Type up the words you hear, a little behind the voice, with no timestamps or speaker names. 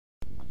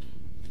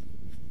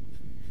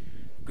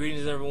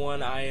Greetings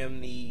everyone, I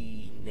am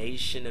the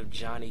Nation of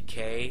Johnny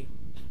K.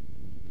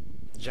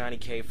 Johnny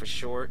K for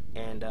short,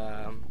 and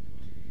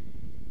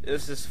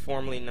this is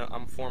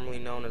I'm formerly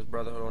known as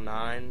Brotherhood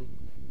 09.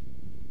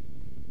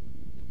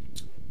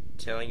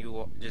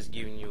 Just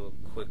giving you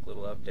a quick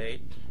little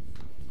update.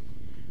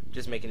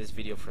 Just making this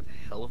video for the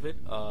hell of it.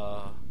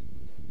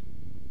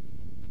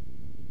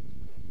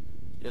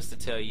 Just to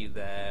tell you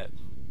that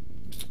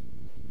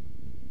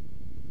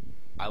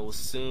I will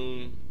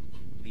soon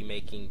be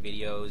making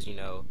videos,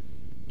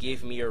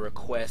 give me a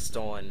request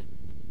on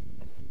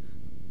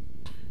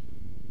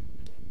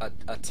a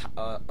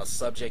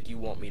subject you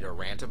want me to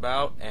rant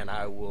about, and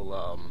I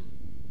will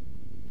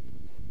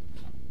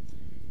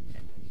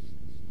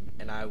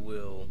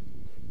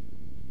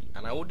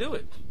do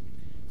it.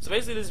 So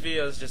basically this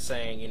video is just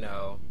saying,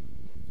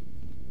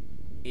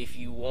 if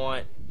you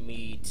want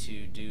me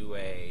to do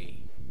a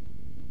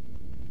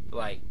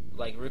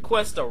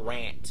request a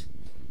rant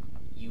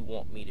you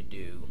want me to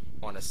do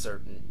on a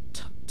certain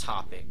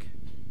topic.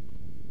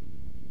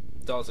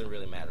 Doesn't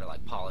really matter,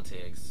 like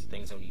politics,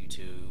 things on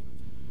YouTube,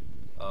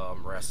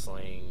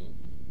 wrestling,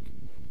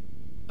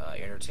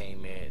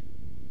 entertainment,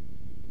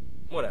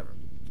 whatever.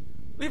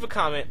 Leave a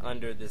comment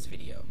under this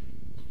video,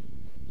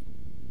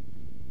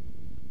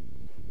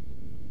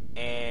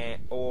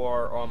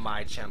 or on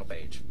my channel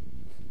page.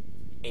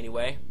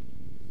 Anyway,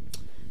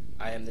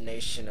 I am the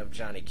Nation of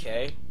Johnny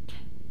K,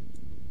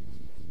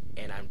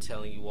 and I'm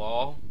telling you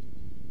all,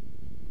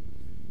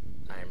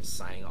 I am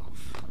signing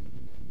off.